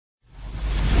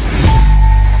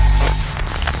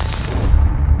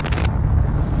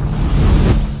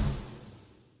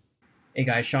Hey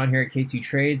guys, Sean here at K2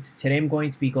 Trades. Today I'm going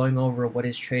to be going over what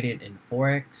is traded in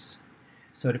Forex.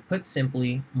 So to put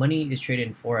simply, money is traded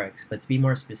in Forex, but to be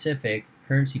more specific,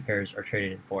 currency pairs are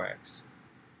traded in Forex.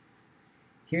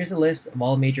 Here's a list of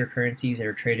all major currencies that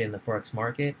are traded in the Forex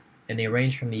market, and they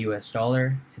range from the US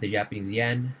dollar to the Japanese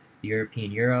yen, the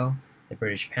European euro, the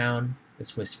British pound, the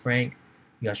Swiss franc,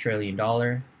 the Australian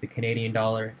dollar, the Canadian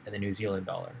dollar, and the New Zealand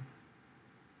dollar.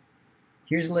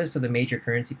 Here's a list of the major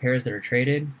currency pairs that are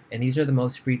traded, and these are the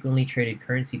most frequently traded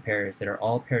currency pairs that are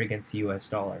all paired against the US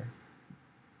dollar.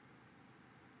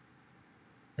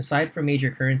 Aside from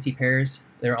major currency pairs,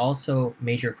 there are also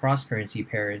major cross-currency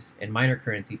pairs and minor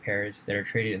currency pairs that are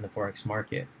traded in the Forex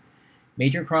market.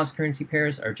 Major cross-currency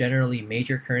pairs are generally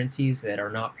major currencies that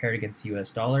are not paired against the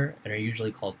US dollar and are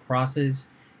usually called crosses.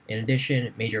 In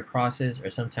addition, major crosses are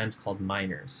sometimes called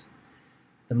minors.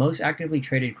 The most actively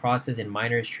traded crosses and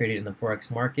minors traded in the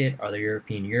Forex market are the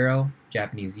European euro,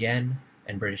 Japanese yen,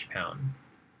 and British pound.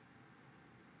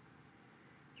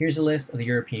 Here's a list of the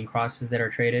European crosses that are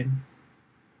traded.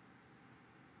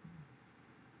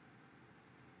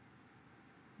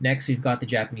 Next, we've got the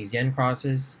Japanese yen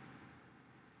crosses.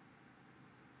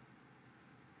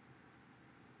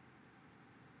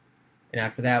 And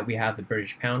after that, we have the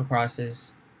British pound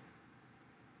crosses.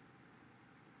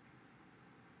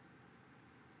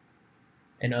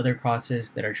 And other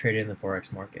crosses that are traded in the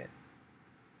Forex market.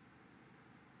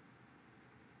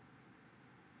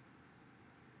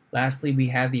 Lastly, we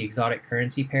have the exotic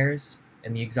currency pairs,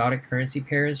 and the exotic currency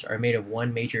pairs are made of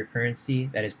one major currency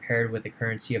that is paired with the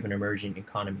currency of an emerging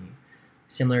economy,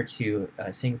 similar to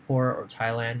Singapore or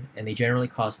Thailand, and they generally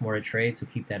cost more to trade, so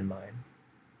keep that in mind.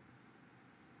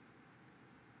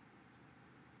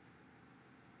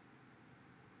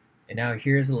 And now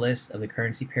here's a list of the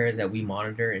currency pairs that we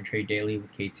monitor and trade daily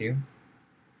with K2.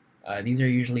 These are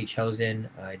usually chosen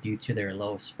due to their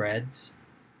low spreads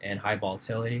and high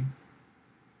volatility.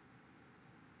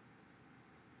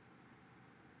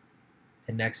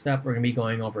 And next up, we're going to be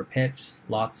going over pips,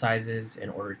 lot sizes, and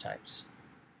order types.